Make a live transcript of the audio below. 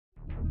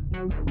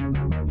Hello,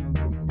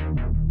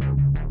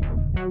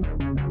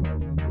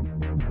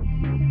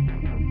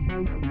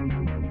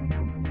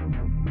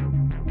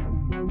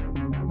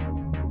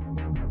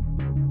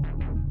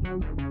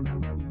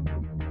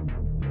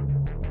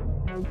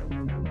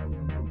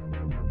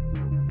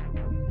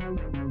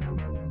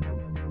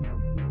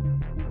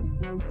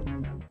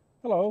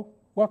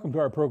 welcome to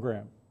our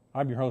program.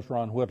 I'm your host,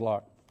 Ron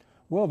Whitlock.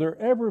 Will there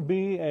ever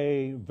be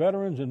a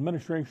Veterans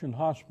Administration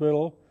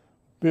hospital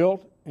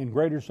built in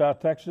Greater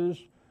South Texas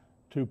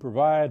to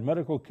provide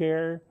medical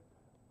care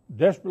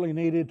desperately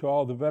needed to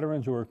all the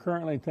veterans who are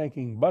currently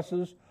taking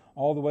buses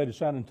all the way to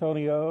San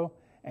Antonio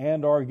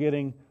and are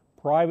getting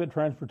private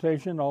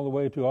transportation all the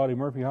way to Audie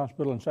Murphy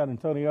Hospital in San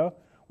Antonio?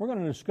 We're going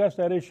to discuss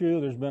that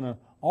issue. There's been an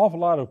awful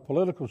lot of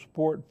political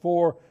support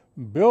for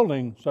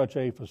building such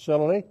a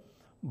facility,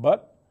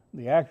 but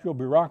the actual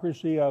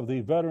bureaucracy of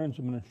the Veterans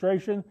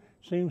Administration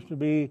seems to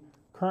be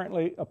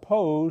currently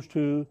opposed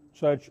to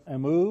such a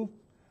move.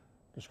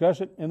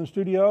 Discuss it in the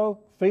studio,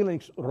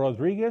 Felix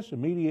Rodriguez,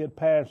 immediate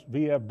past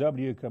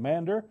VFW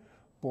commander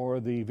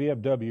for the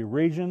VFW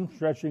region,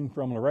 stretching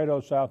from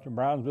Laredo south to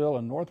Brownsville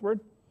and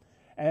northward,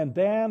 and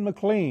Dan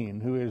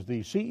McLean, who is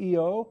the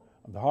CEO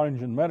of the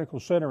Harlingen Medical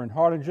Center in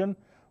Harlingen,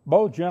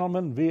 both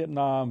gentlemen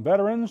Vietnam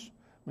veterans.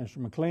 Mr.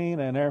 McLean,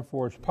 an Air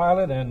Force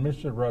pilot, and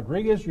Mr.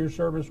 Rodriguez, your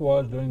service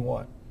was doing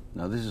what?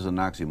 Now, this is an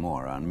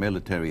oxymoron,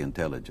 military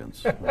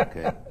intelligence.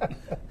 Okay.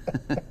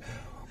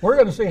 We're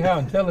going to see how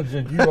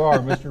intelligent you are,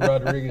 Mr.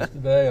 Rodriguez,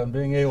 today on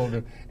being able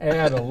to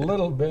add a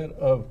little bit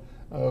of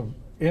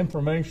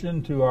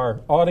information to our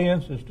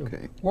audience as to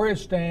where it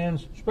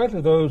stands,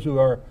 especially those who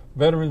are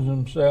veterans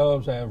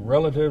themselves, have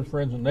relatives,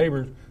 friends, and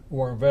neighbors who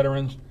are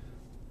veterans.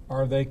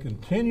 Are they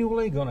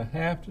continually going to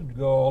have to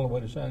go all the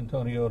way to San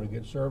Antonio to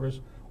get service?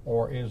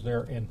 Or is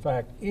there, in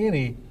fact,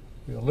 any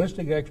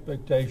realistic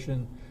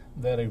expectation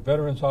that a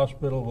veterans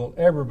hospital will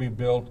ever be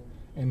built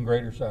in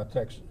Greater South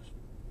Texas?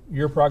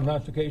 Your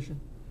prognostication?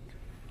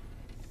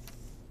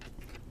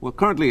 Well,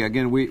 currently,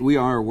 again, we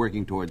are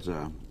working towards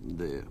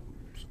the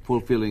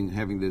fulfilling,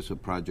 having this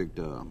project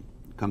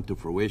come to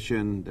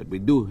fruition, that we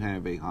do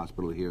have a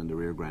hospital here in the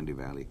Rio Grande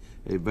Valley,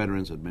 a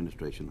Veterans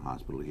Administration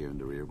hospital here in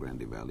the Rio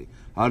Grande Valley.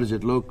 How does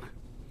it look?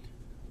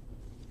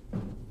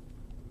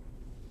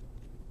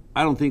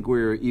 I don't think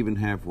we're even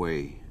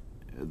halfway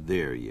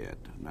there yet.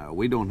 Now,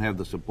 we don't have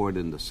the support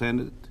in the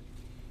Senate.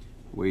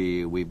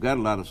 We've got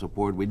a lot of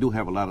support. We do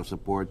have a lot of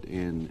support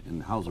in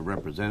the House of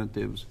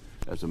Representatives.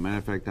 As a matter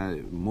of fact,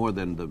 more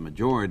than the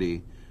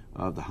majority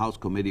of the House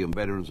Committee on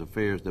Veterans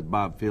Affairs that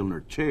Bob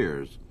Filner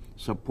chairs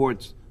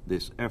supports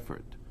this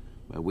effort.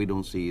 But we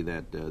don't see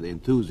that the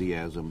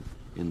enthusiasm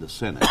in the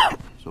Senate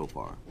so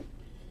far.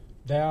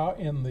 Now,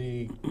 in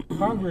the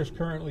Congress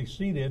currently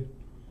seated,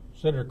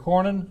 Senator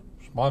Cornyn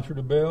sponsored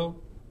a bill.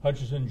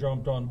 Hutchison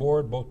jumped on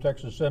board, both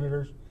Texas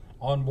senators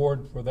on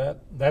board for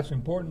that. That's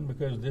important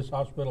because this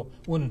hospital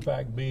would in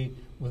fact be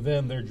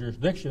within their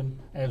jurisdiction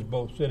as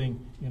both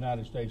sitting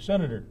United States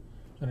senators.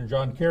 Senator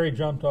John Kerry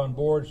jumped on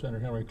board, Senator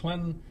Hillary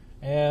Clinton,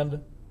 and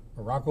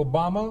Barack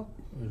Obama,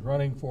 who is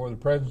running for the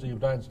presidency of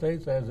the United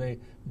States as a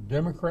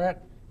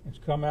Democrat, has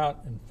come out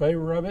in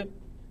favor of it.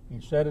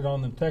 He said it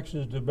on the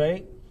Texas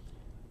debate.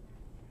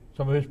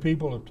 Some of his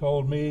people have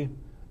told me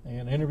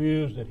in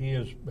interviews that he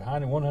is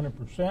behind it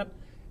 100%,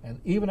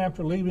 and even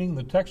after leaving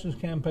the Texas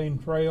campaign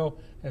trail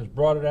has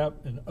brought it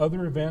up in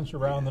other events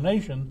around the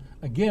nation,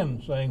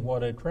 again saying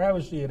what a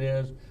travesty it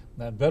is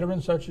that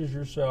veterans such as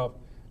yourself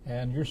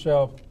and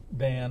yourself,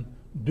 Dan,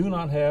 do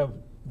not have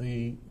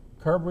the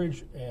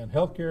coverage and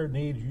health care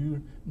needs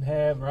you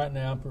have right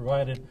now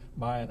provided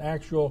by an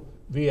actual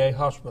VA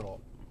hospital.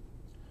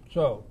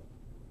 So,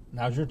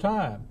 now's your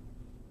time.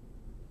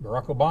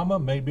 Barack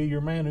Obama may be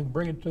your man who can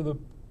bring it to the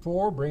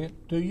fore, bring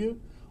it to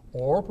you,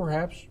 or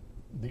perhaps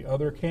the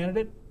other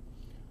candidate,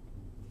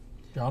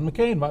 John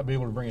McCain, might be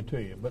able to bring it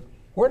to you. But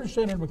where does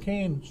Senator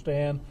McCain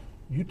stand?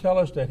 You tell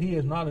us that he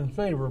is not in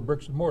favor of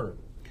bricks and mortar.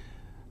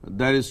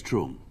 That is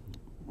true.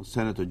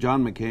 Senator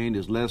John McCain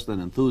is less than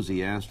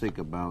enthusiastic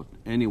about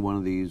any one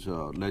of these,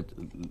 the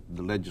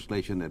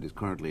legislation that is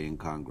currently in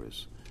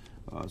Congress.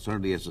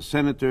 Certainly as a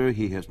senator,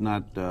 he has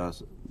not,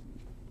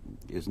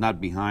 is not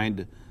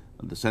behind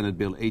the Senate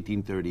Bill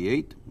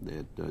 1838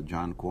 that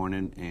John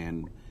Cornyn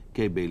and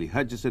Kay Bailey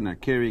Hutchison are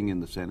carrying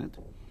in the Senate.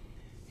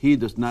 He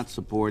does not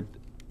support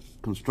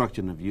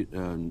construction of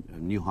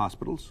new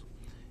hospitals.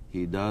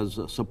 He does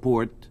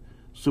support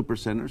super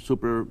centers,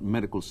 super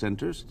medical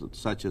centers,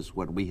 such as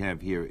what we have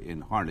here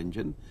in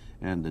Harlingen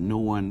and the new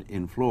one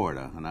in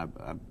Florida. And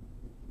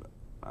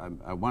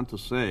I want to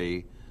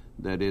say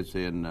that it's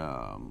in,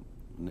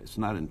 it's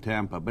not in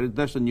Tampa, but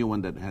that's a new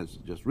one that has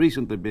just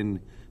recently been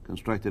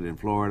constructed in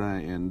Florida,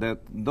 and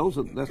that's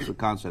the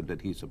concept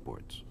that he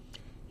supports.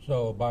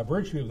 So by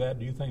virtue of that,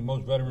 do you think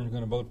most veterans are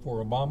going to vote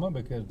for Obama?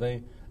 Because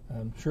they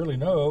surely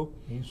know,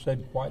 he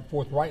said quite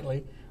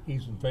forthrightly,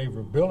 he's in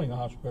favor of building a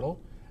hospital,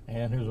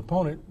 and his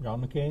opponent,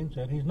 John McCain,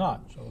 said he's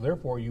not. So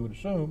therefore, you would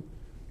assume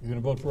You're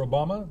going to vote for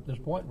Obama at this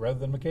point rather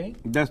than McCain?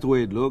 That's the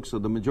way it looks. So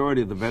the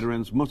majority of the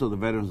veterans, most of the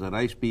veterans that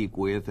I speak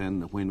with,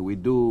 and when we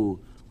do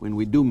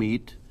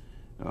meet,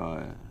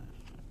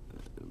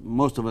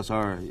 most of us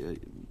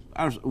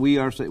we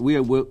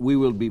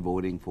will be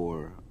voting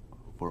for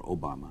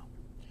Obama.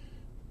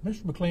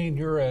 Mr. McLean,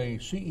 you're a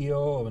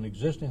CEO of an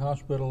existing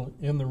hospital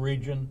in the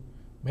region.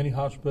 Many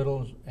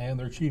hospitals and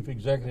their chief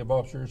executive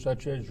officers,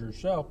 such as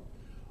yourself,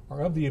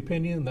 are of the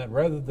opinion that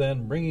rather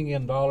than bringing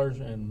in dollars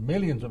and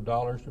millions of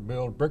dollars to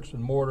build bricks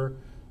and mortar,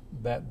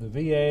 that the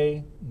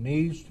VA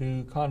needs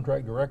to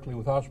contract directly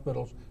with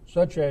hospitals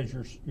such as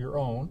your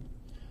own,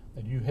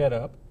 that you head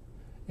up,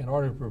 in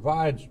order to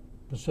provide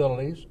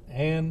facilities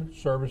and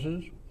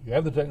services. You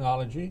have the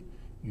technology,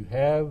 you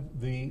have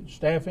the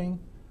staffing,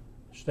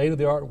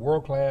 state-of-the-art,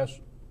 world-class,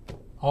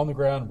 on the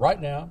ground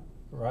right now,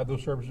 provide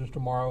those services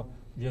tomorrow.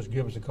 Just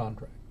give us a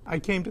contract. I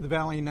came to the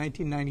Valley in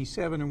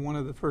 1997, and one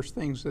of the first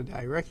things that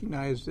I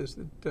recognized is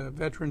that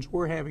veterans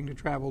were having to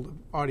travel to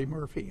Audie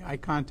Murphy. I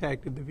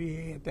contacted the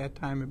VA at that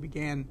time and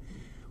began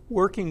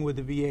working with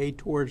the VA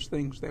towards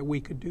things that we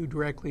could do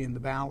directly in the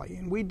Valley.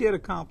 And we did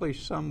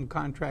accomplish some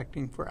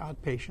contracting for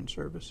outpatient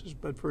services,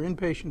 but for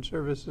inpatient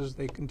services,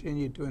 they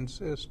continued to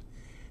insist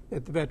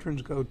that the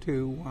veterans go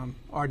to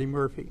Audie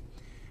Murphy.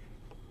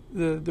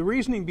 The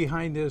reasoning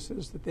behind this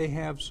is that they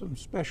have some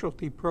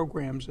specialty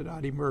programs at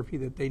Audie Murphy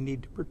that they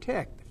need to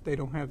protect. If they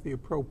don't have the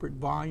appropriate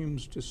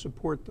volumes to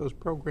support those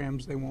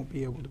programs, they won't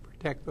be able to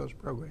protect those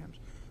programs.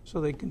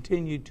 So they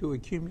continue to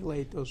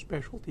accumulate those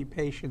specialty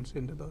patients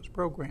into those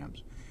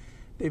programs.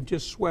 They've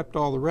just swept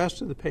all the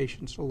rest of the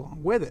patients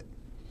along with it.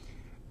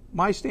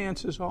 My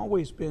stance has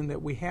always been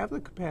that we have the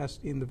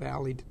capacity in the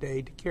Valley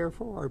today to care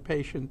for our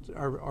patients,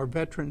 our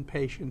veteran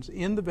patients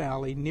in the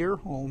Valley, near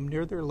home,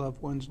 near their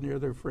loved ones, near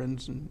their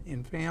friends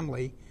and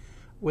family,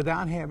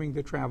 without having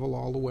to travel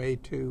all the way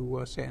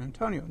to San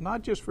Antonio,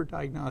 not just for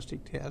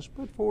diagnostic tests,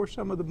 but for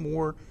some of the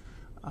more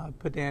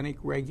pedantic,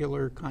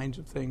 regular kinds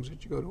of things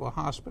that you go to a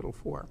hospital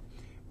for.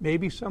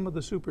 Maybe some of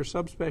the super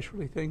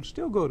subspecialty things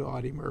still go to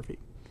Audie Murphy.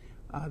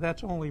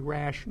 That's only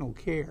rational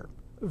care.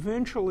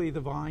 Eventually,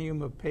 the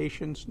volume of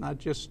patients, not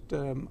just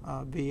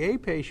VA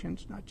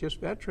patients, not just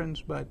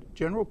veterans, but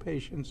general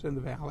patients in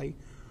the Valley,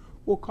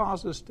 will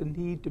cause us to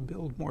need to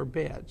build more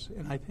beds.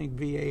 And I think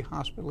VA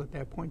hospital at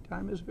that point in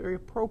time is a very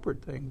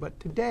appropriate thing. But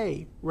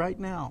today, right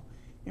now,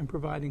 in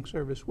providing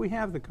service, we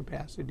have the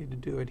capacity to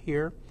do it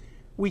here.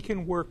 We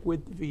can work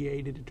with the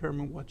VA to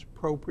determine what's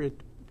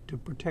appropriate to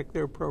protect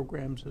their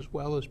programs, as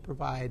well as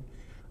provide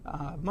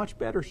much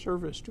better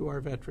service to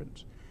our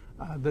veterans.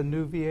 The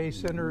new VA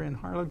center in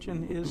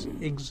Harlingen is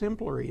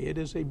exemplary. It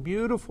is a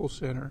beautiful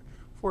center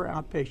for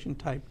outpatient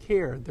type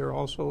care. They're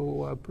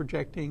also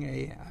projecting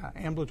a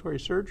ambulatory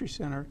surgery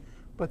center,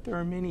 but there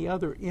are many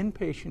other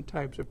inpatient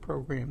types of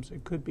programs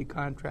that could be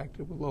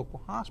contracted with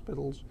local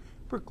hospitals,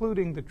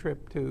 precluding the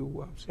trip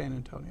to San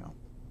Antonio.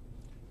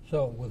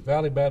 So with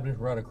Valley Baptist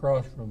right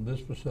across from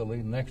this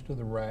facility, next to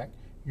the RAC,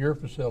 your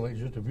facility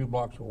just a few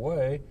blocks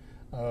away,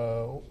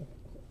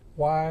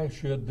 why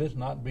should this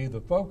not be the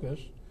focus?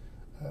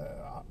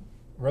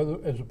 Rather,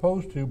 as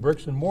opposed to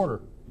bricks and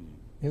mortar,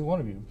 either one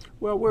of you.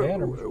 Well,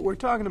 we're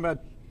talking about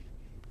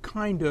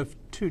kind of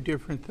two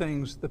different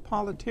things. The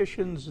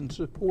politicians in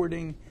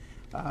supporting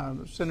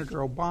Senator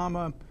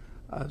Obama,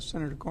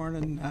 Senator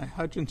Cornyn,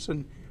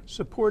 Hutchinson,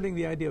 supporting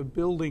the idea of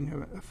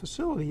building a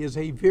facility is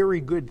a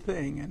very good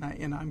thing,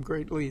 and I'm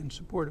greatly in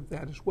support of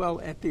that as well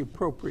at the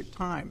appropriate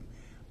time.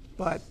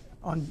 But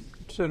on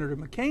Senator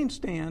McCain's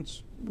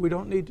stance, we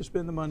don't need to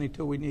spend the money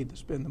till we need to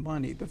spend the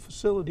money. The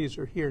facilities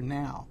are here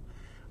now.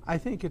 I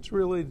think it's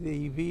really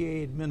the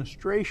VA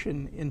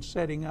administration in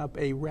setting up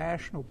a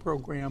rational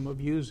program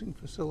of using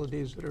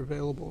facilities that are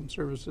available and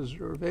services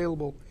that are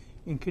available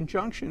in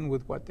conjunction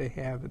with what they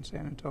have in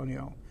San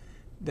Antonio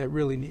that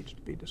really needs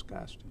to be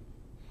discussed.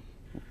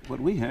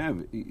 What we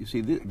have, you see,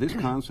 this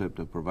concept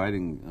of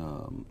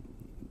providing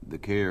the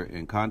care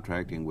and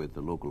contracting with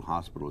the local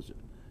hospitals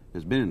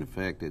has been in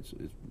effect.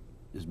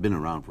 It's been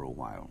around for a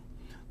while.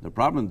 The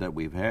problem that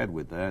we've had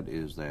with that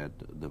is that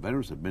the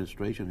Veterans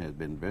Administration has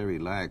been very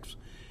lax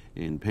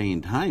in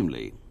paying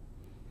timely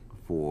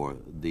for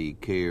the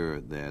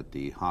care that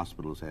the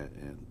hospitals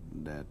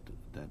that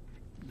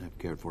have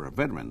cared for our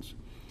veterans.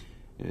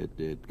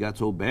 It got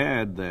so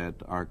bad that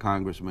our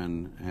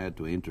congressman had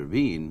to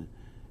intervene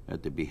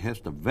at the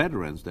behest of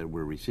veterans that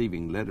were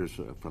receiving letters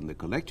from the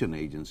collection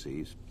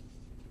agencies.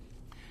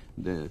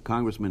 The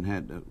congressman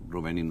had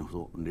Rubén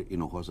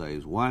Hinojosa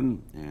is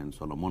one, and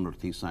Solomon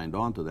Ortiz signed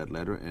on to that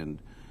letter,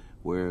 and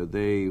where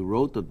they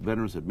wrote the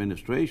Veterans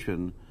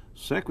Administration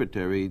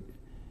secretary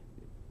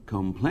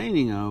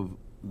complaining of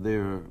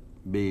their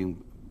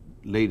being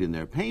late in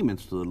their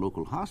payments to the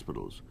local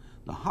hospitals.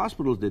 The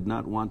hospitals did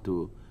not want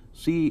to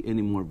see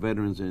any more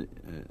veterans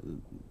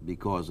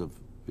because of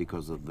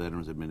the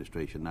Veterans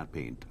Administration not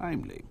paying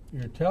timely.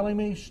 You're telling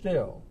me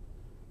still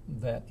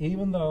that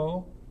even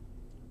though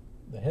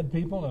the head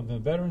people of the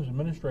Veterans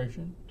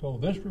Administration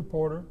told this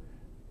reporter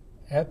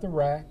at the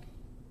RAC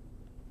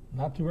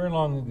not too very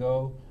long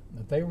ago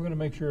that they were going to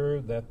make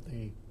sure that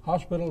the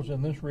hospitals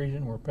in this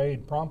region were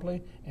paid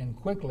promptly and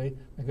quickly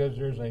because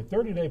there's a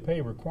 30-day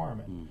pay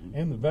requirement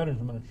in the Veterans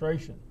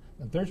Administration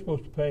that they're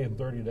supposed to pay in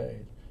 30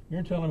 days.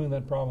 You're telling me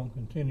that problem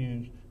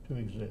continues to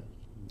exist?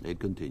 It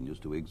continues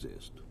to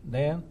exist.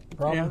 Dan, the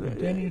problem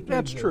continues to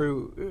that's exist.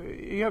 true.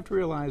 You have to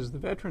realize the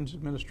Veterans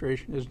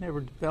Administration has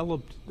never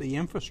developed the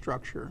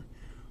infrastructure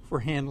for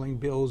handling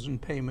bills and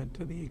payment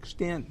to the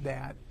extent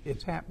that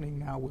it's happening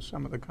now with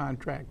some of the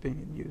contracting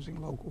and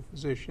using local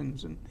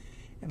physicians and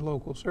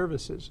local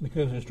services.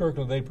 Because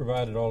historically they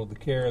provided all of the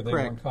care, they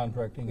Correct. weren't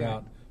contracting Correct.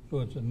 out. So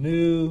it's a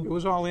new... It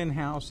was all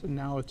in-house, and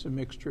now it's a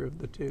mixture of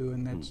the two,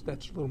 and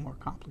that's a little more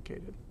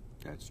complicated.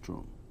 That's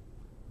true.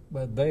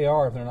 But they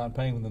are, if they're not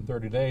paying within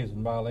 30 days,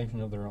 in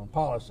violation of their own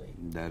policy.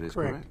 That is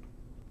Correct. correct.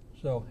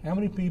 So how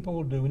many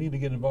people do we need to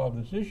get involved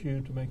in this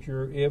issue to make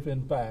sure if,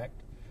 in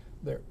fact,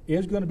 there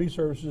is going to be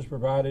services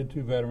provided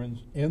to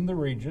veterans in the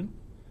region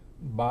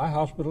by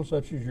hospitals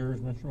such as yours,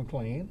 Mr.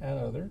 McLean, and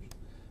others,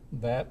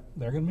 that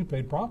they're going to be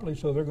paid promptly,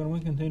 so they're going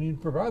to continue to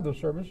provide those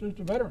services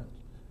to veterans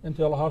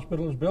until a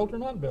hospital is built or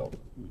not built.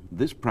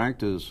 This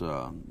practice,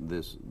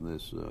 this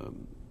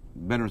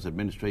Veterans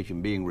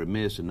Administration being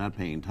remiss and not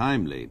paying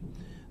timely,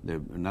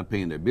 they're not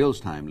paying their bills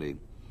timely,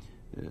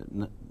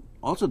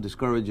 also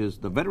discourages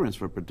the veterans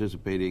from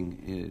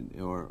participating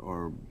in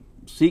or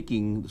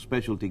seeking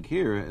specialty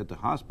care at the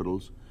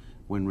hospitals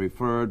when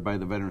referred by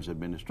the Veterans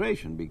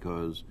Administration,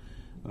 because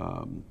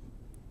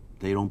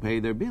they don't pay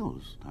their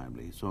bills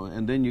timely. So,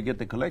 and then you get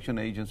the collection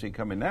agency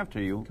coming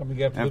after you,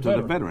 after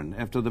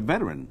the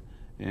veteran,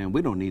 and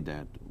we don't need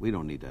that. We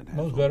don't need that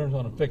hassle. Most veterans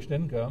on a fixed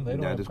income, they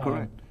don't That have is time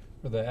correct.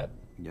 for that.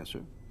 Yes, sir.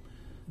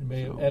 It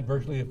may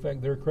adversely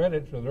affect their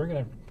credit, so they're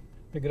going to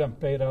pick it up and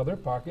pay it out of their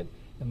pocket,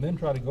 and then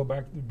try to go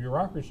back to the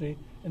bureaucracy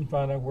and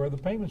find out where the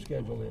payment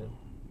schedule is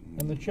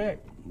and the check.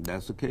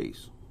 That's the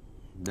case.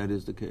 That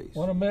is the case.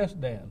 What a mess,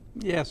 Dan.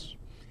 Yes.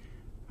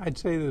 I'd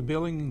say the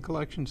billing and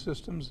collection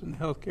systems in the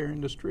healthcare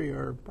industry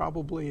are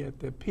probably at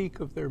the peak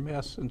of their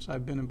mess since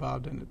I've been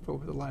involved in it for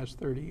over the last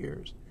 30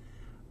 years.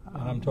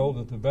 And I'm told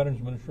that the Veterans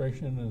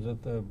Administration is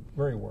at the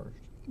very worst.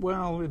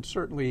 Well, it's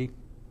certainly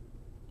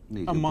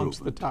Needs amongst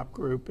the improvement. top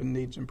group and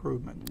needs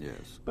improvement.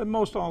 Yes. But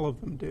most all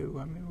of them do.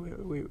 I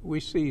mean, we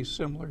see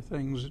similar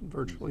things in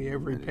virtually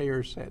every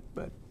payer set,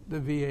 but the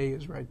VA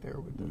is right there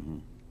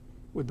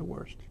with the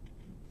worst.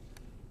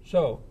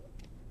 So,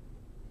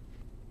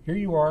 here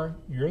you are,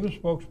 you're the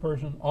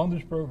spokesperson on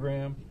this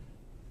program,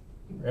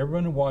 for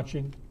everyone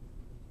watching.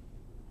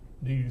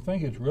 Do you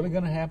think it's really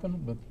going to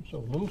happen with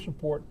so little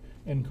support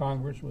in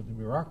Congress, with the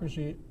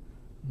bureaucracy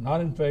not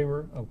in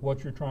favor of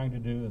what you're trying to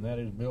do, and that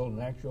is build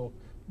an actual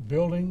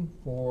building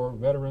for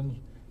veterans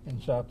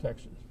in South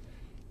Texas?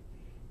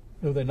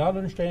 Do they not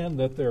understand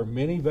that there are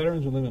many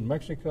veterans who live in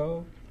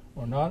Mexico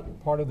or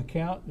not part of the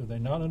count? Do they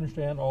not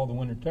understand all the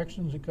winter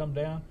Texans that come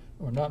down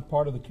or not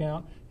part of the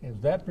count? Has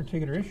that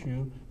particular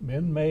issue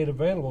been made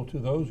available to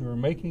those who are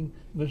making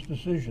this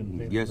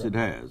decision? Yes, it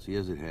has.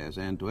 Yes, it has.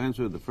 And to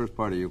answer the first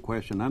part of your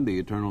question, I'm the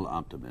eternal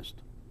optimist.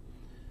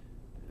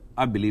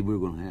 I believe we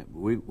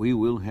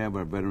will have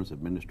our Veterans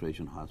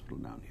Administration hospital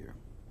down here.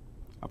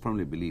 I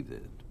firmly believe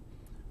that.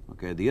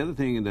 Okay. The other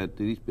thing that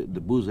the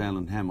Booz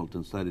Allen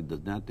Hamilton study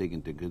does not take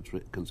into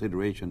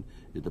consideration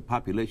is the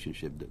population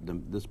shift,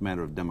 this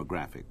matter of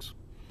demographics.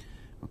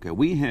 Okay,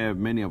 we have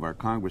many of our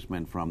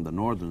congressmen from the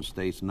northern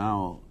states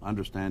now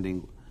understand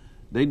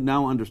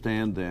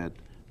that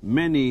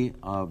many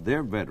of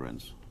their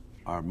veterans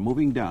are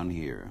moving down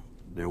here,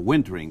 they're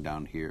wintering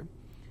down here,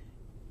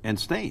 and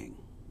staying.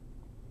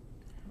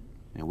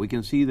 And we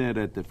can see that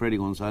at the Freddy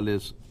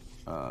Gonzalez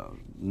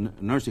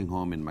nursing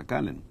home in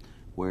McAllen,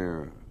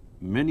 where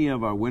many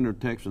of our winter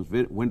Texans,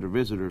 winter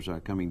visitors are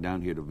coming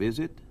down here to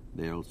visit.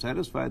 They'll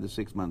satisfy the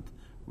 6-month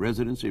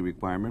residency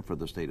requirement for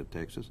the state of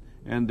Texas,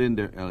 and then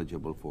they're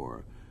eligible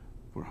for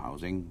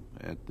housing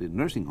at the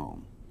nursing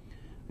home.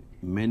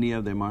 Many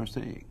of them are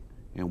staying.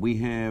 And we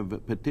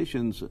have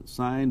petitions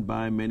signed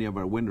by many of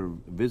our winter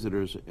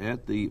visitors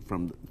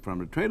from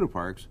the trailer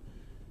parks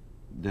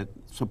that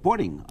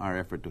supporting our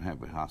effort to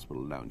have a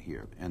hospital down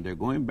here. And they're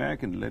going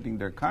back and letting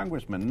their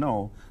congressmen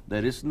know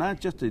that it's not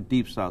just a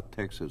deep South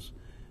Texas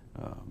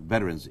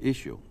veterans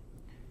issue.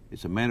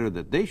 It's a matter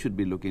that they should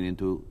be looking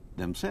into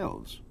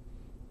themselves.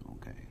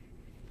 Okay.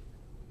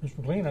 Mr.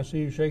 McLean, I see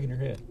you shaking your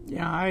head.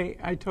 Yeah,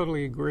 I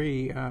totally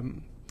agree.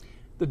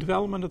 The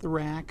development of the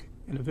RAC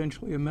and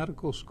eventually a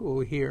medical school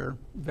here,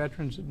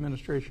 Veterans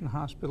Administration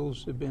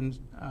hospitals have been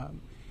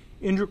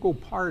integral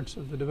parts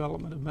of the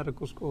development of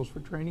medical schools for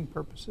training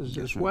purposes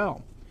as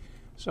well.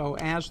 So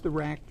as the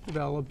RAC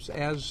develops,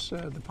 as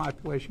the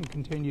population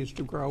continues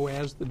to grow,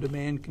 as the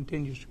demand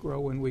continues to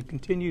grow, and we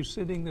continue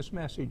sending this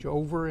message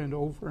over and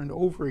over and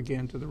over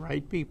again to the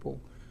right people,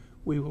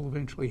 we will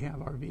eventually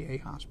have our VA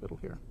hospital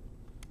here.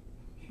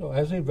 So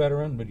as a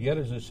veteran, but yet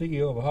as a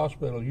CEO of a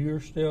hospital, you're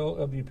still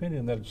of the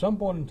opinion that at some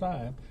point in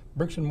time,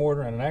 bricks and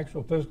mortar and an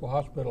actual physical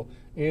hospital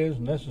is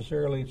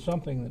necessarily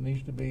something that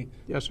needs to be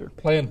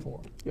planned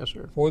for. Yes,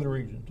 sir. For the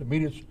region, to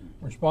meet its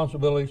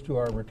responsibilities to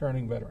our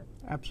returning veterans.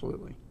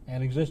 Absolutely.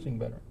 And existing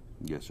veterans.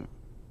 Yes, sir.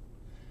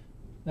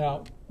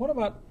 Now, what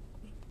about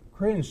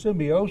creating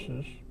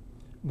symbiosis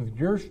with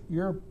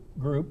your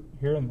group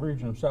here in the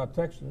region of South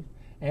Texas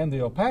and the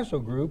El Paso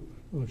group,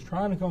 who is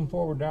trying to come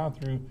forward down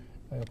through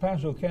El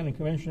Paso County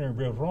Commissioner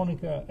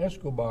Veronica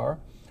Escobar?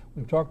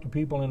 We've talked to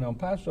people in El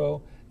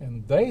Paso,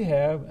 and they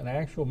have an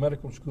actual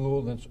medical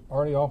school that's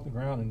already off the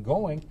ground and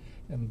going,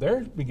 and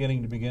they're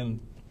beginning to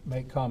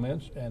make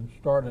comments and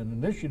start an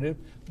initiative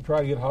to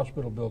try to get a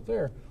hospital built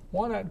there.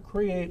 Why not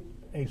create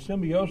a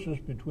symbiosis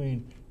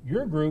between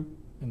your group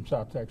in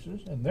South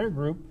Texas and their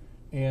group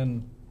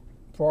in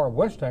far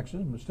West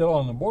Texas, but still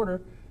on the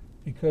border,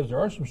 because there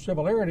are some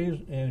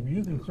similarities, and if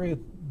you can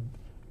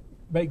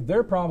make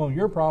their problem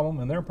your problem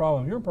and their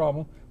problem your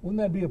problem, wouldn't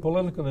that be a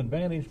political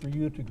advantage for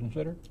you to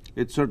consider?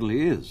 It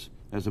certainly is.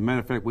 As a matter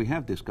of fact, we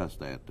have discussed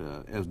that.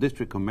 As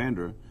District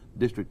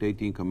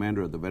 18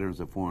 Commander of the Veterans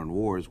of Foreign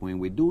Wars, when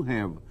we do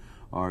have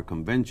our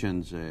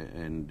conventions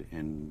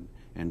and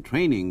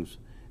trainings,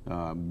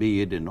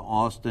 be it in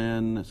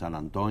Austin, San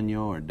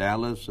Antonio, or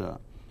Dallas,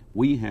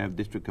 we have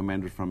district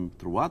commanders from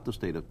throughout the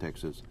state of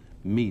Texas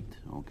meet,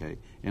 okay?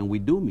 And we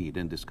do meet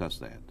and discuss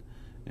that.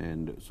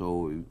 And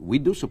so we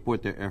do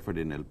support their effort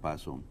in El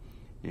Paso.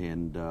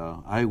 And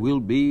I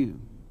will be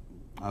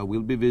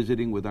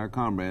visiting with our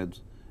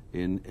comrades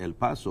in El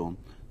Paso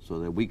so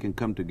that we can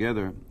come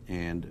together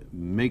and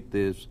make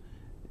this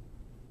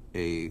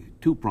a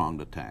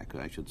two-pronged attack,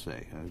 I should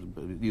say,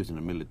 using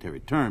a military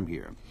term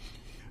here.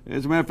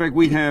 As a matter of fact,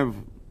 we have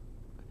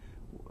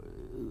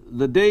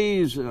the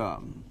days,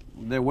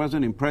 there was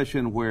an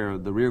impression where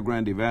the Rio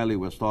Grande Valley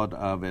was thought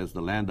of as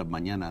the land of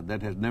mañana.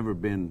 That has never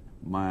been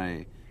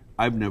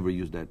I've never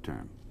used that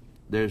term.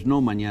 There's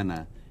no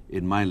mañana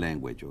in my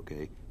language,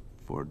 okay,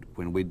 for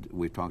when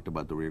we talked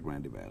about the Rio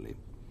Grande Valley.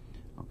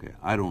 Okay,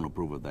 I don't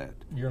approve of that.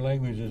 Your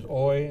language is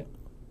hoy.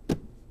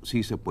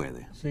 Sí se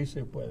puede. Sí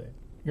se puede.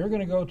 You're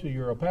going to go to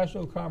your El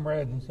Paso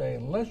comrades and say,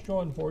 let's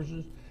join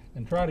forces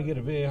and try to get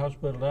a VA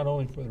hospital not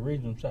only for the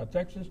region of South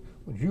Texas,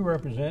 which you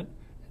represent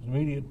as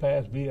immediate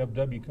past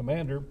VFW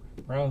commander,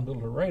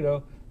 Brownsville,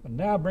 Laredo, but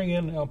now bring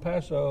in El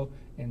Paso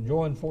and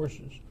join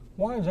forces.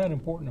 Why is that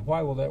important, and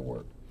why will that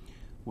work?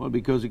 Well,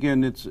 because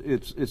again,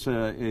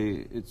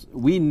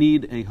 we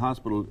need a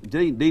hospital.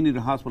 They need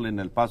a hospital in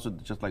El Paso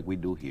just like we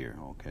do here.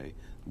 Okay,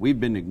 we've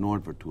been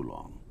ignored for too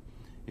long,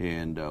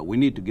 and we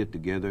need to get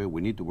together. We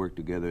need to work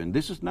together. And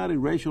this is not a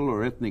racial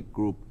or ethnic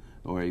group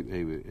or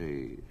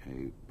a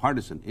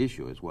partisan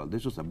issue as well.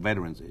 This is a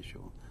veterans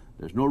issue.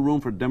 There's no room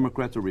for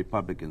Democrats or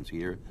Republicans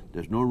here.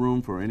 There's no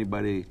room for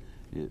anybody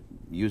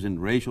using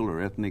racial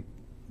or ethnic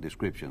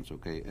descriptions,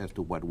 okay, as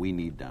to what we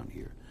need down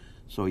here.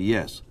 So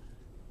yes,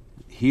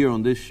 here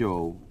on this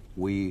show,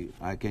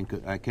 I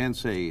can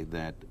say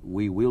that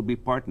we will be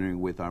partnering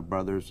with our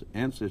brothers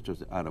and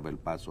sisters out of El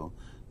Paso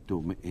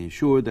to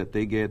ensure that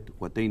they get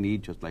what they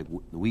need, just like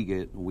we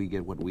get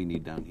what we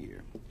need down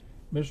here.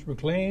 Mr.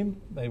 McLean,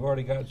 they've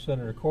already got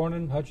Senator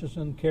Cornyn,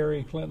 Hutchison,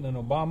 Kerry, Clinton, and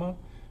Obama.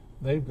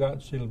 They've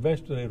got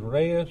Silvestre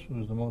Reyes,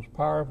 who's the most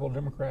powerful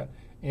Democrat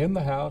in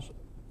the House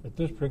at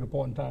this particular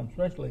point in time,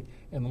 especially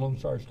in the Lone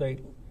Star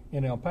State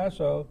in El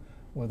Paso.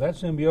 With that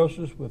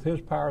symbiosis with his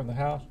power in the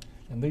House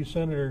and these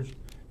senators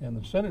in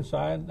the Senate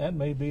side, that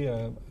may be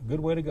a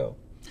good way to go.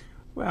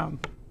 Well,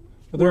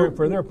 for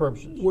their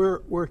purposes.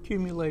 We're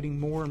accumulating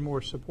more and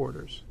more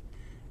supporters.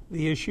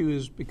 The issue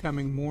is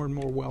becoming more and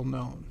more well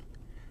known.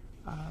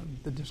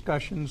 The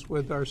discussions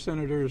with our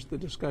senators, the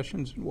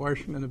discussions in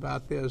Washington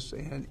about this,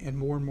 and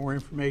more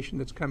information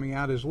that's coming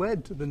out has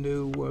led to the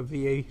new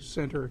VA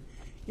center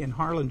in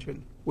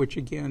Harlingen, which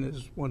again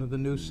is one of the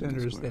new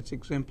centers that's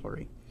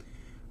exemplary.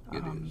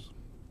 It is.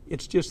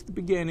 It's just the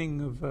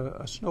beginning of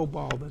a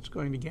snowball that's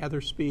going to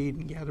gather speed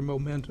and gather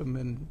momentum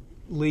and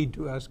lead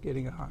to us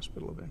getting a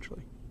hospital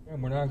eventually.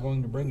 And we're now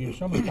going to bring you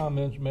some of the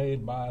comments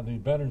made by the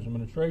Veterans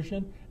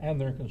Administration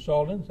and their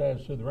consultants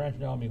as to the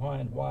rationale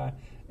behind why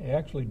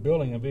actually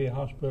building a VA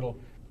hospital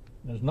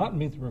does not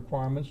meet the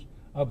requirements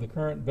of the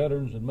current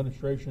Veterans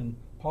Administration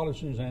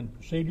policies and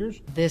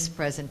procedures. This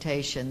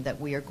presentation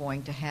that we are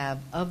going to have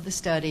of the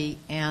study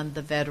and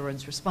the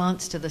veterans'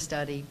 response to the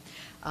study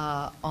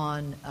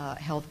on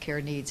health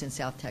care needs in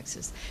South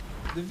Texas.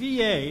 The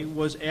VA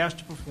was asked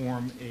to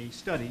perform a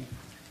study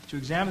to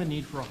examine the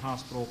need for a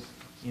hospital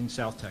in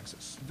South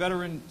Texas.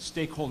 Veteran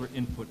stakeholder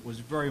input was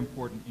very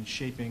important in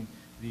shaping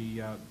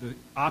the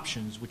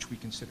options which we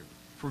considered.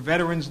 For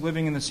veterans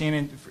living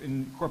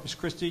in Corpus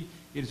Christi,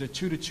 it is a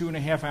 2 to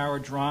 2.5 hour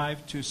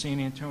drive to San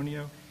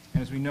Antonio,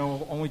 and as we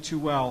know only too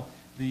well,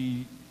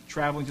 the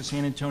traveling to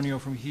San Antonio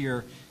from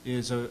here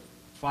is a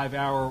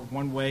 5-hour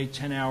one-way,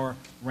 10-hour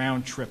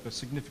round trip, a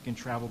significant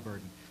travel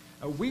burden.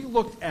 We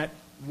looked at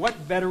what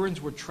veterans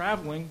were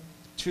traveling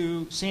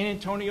to San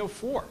Antonio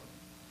for,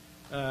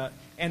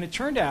 and it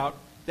turned out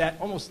that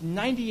almost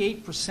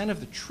 98% of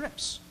the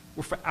trips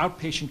were for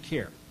outpatient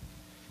care.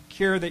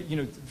 Care that,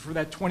 for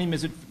that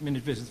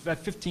 20-minute visit, for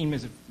that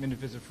 15-minute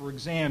visit for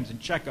exams and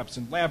checkups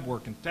and lab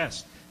work and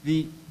tests.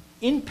 The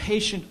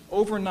inpatient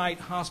overnight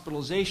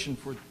hospitalization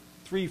for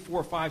 3,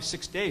 4, 5,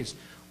 6 days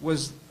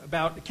was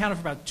accounted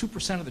for about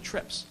 2% of the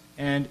trips.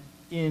 And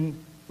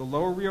in the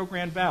lower Rio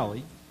Grande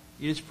Valley,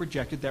 it is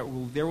projected that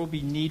there will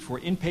be need for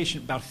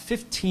about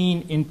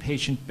 15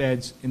 inpatient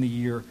beds in the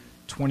year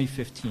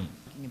 2015.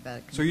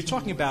 So you're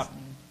talking about,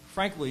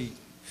 frankly,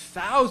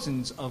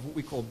 thousands of what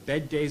we call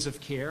bed days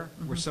of care,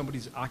 where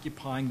somebody's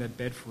occupying that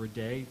bed for a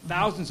day,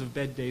 thousands of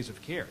bed days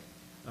of care,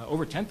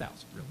 over 10,000,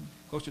 really,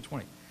 close to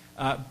 20.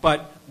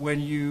 But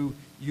when you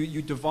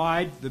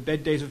divide the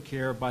bed days of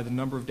care by the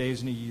number of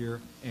days in a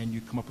year, and you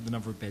come up with the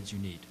number of beds you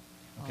need.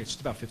 Okay, it's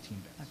just about 15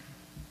 beds. Okay.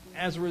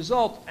 As a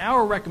result,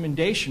 our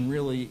recommendation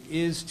really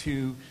is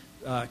to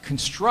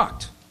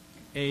construct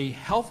a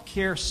health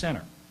care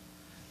center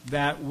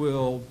that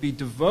will be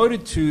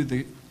devoted to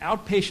the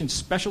outpatient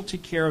specialty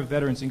care of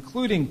veterans,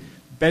 including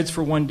beds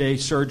for one-day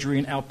surgery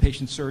and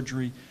outpatient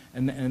surgery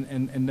and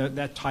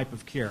that type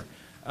of care.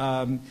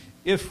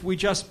 If we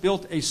just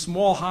built a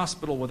small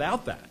hospital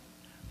without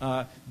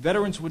that,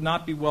 veterans would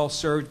not be well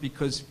served,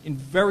 because in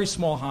very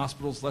small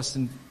hospitals, less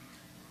than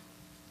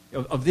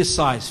of this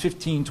size,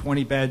 15,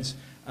 20 beds,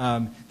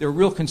 there are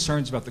real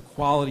concerns about the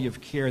quality of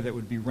care that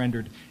would be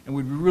rendered, and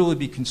we'd really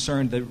be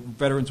concerned that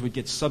veterans would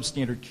get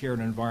substandard care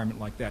in an environment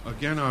like that.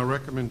 Again, our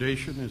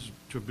recommendation is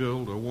to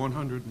build a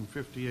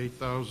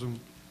 158,000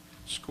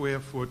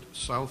 square foot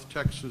South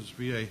Texas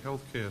VA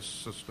healthcare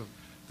system.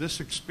 This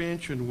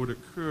expansion would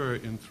occur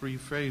in 3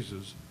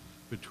 phases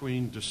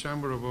between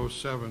December of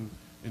 '07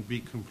 and be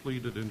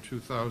completed in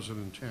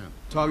 2010.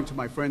 Talking to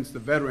my friends, the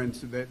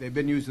veterans, they've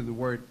been using the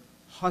word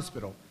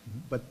hospital,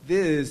 but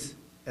this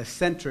a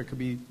center could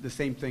be the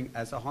same thing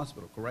as a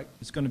hospital, correct?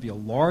 It's going to be a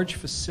large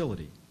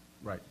facility,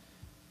 right,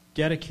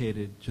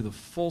 dedicated to the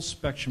full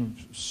spectrum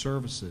of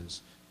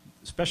services,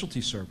 specialty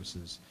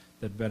services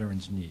that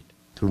veterans need.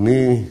 To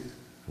me,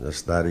 the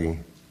study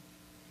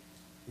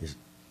is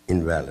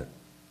invalid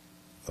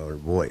or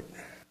void.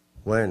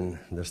 When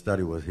the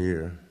study was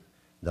here,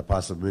 the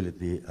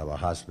possibility of a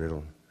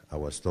hospital, I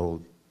was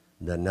told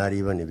that not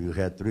even if you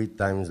had 3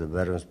 times the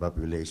veterans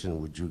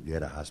population would you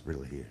get a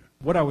hospital here.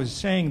 What I was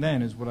saying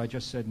then is what I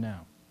just said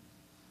now,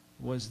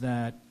 was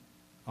that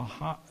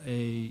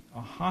a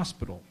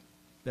hospital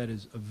that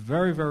is a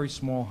very, very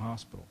small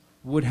hospital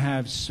would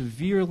have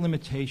severe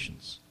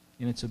limitations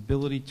in its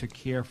ability to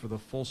care for the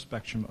full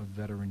spectrum of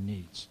veteran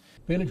needs.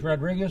 Felix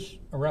Rodriguez,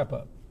 a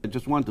wrap-up. I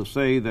just want to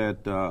say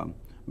that,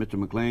 Mr.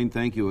 McLean,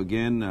 thank you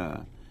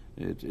again.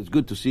 It's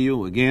good to see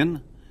you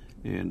again.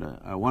 And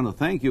I want to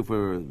thank you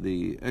for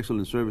the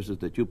excellent services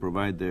that you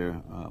provide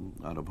there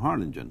out of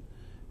Harlingen.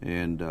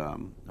 And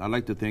I'd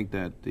like to think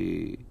that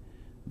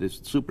this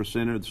super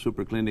center, the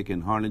super clinic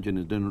in Harlingen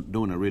is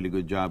doing a really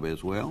good job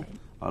as well.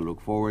 I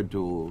look forward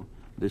to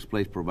this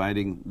place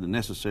providing the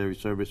necessary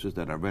services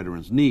that our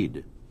veterans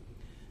need.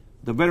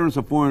 The Veterans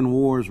of Foreign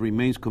Wars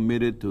remains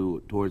committed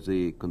towards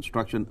the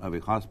construction of a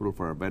hospital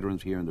for our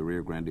veterans here in the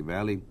Rio Grande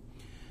Valley.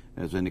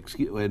 As an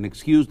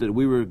excuse that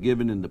we were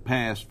given in the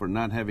past for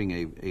not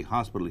having a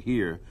hospital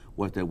here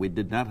was that we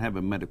did not have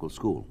a medical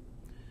school.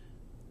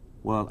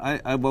 Well,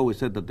 I've always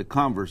said that the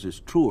converse is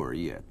truer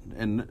yet,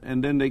 and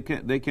then they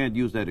can't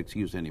use that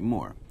excuse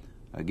anymore.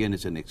 Again,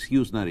 it's an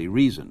excuse, not a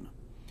reason.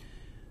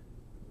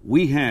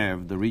 We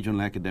have the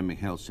Regional Academic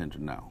Health Center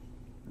now.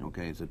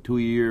 Okay, it's a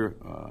 2-year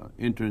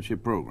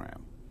internship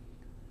program.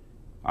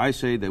 I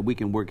say that we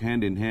can work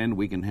hand in hand.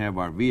 We can have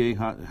our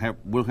VA,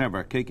 we'll have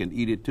our cake and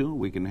eat it too.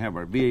 We can have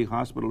our VA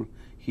hospital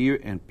here,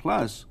 and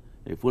plus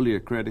a fully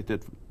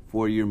accredited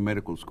 4-year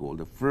medical school,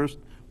 the first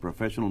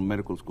professional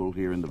medical school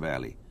here in the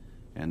Valley,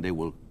 and they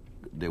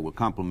will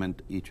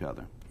complement each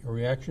other. Your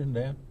reaction,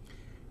 Dan?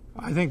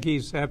 I think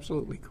he's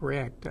absolutely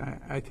correct.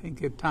 I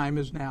think the time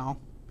is now.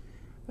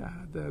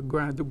 The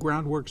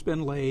groundwork's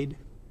been laid.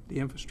 The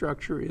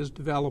infrastructure is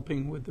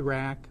developing with the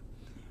RAC.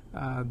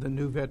 The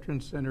new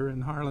Veterans Center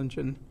in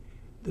Harlingen.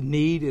 The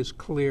need is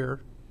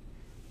clear.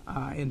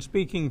 And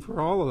speaking for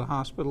all of the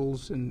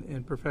hospitals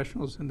and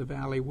professionals in the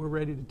Valley, we're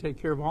ready to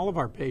take care of all of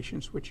our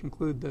patients, which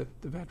include the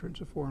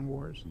Veterans of Foreign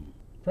Wars.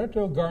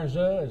 Freto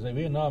Garza is a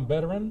Vietnam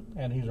veteran,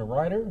 and he's a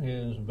writer.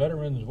 His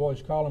Veterans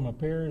Voice column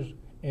appears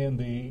in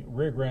the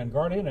Rio Grande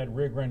Guardian at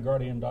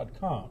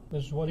riograndeguardian.com.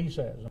 This is what he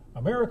says.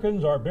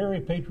 Americans are very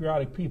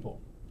patriotic people,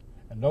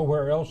 and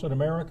nowhere else in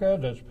America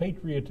does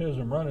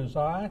patriotism run as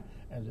high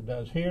as it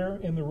does here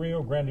in the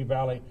Rio Grande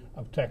Valley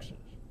of Texas.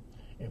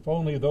 If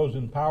only those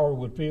in power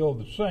would feel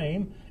the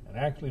same and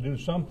actually do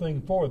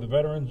something for the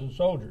veterans and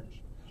soldiers.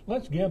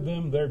 Let's give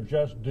them their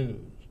just dues.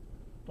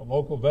 The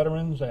local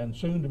veterans and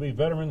soon-to-be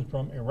veterans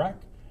from Iraq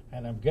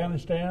and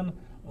Afghanistan,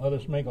 let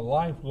us make a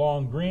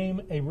lifelong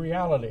dream a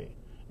reality,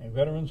 a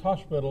veterans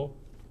hospital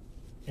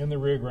in the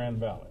Rio Grande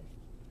Valley.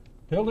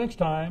 Till next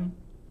time,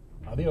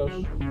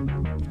 adios.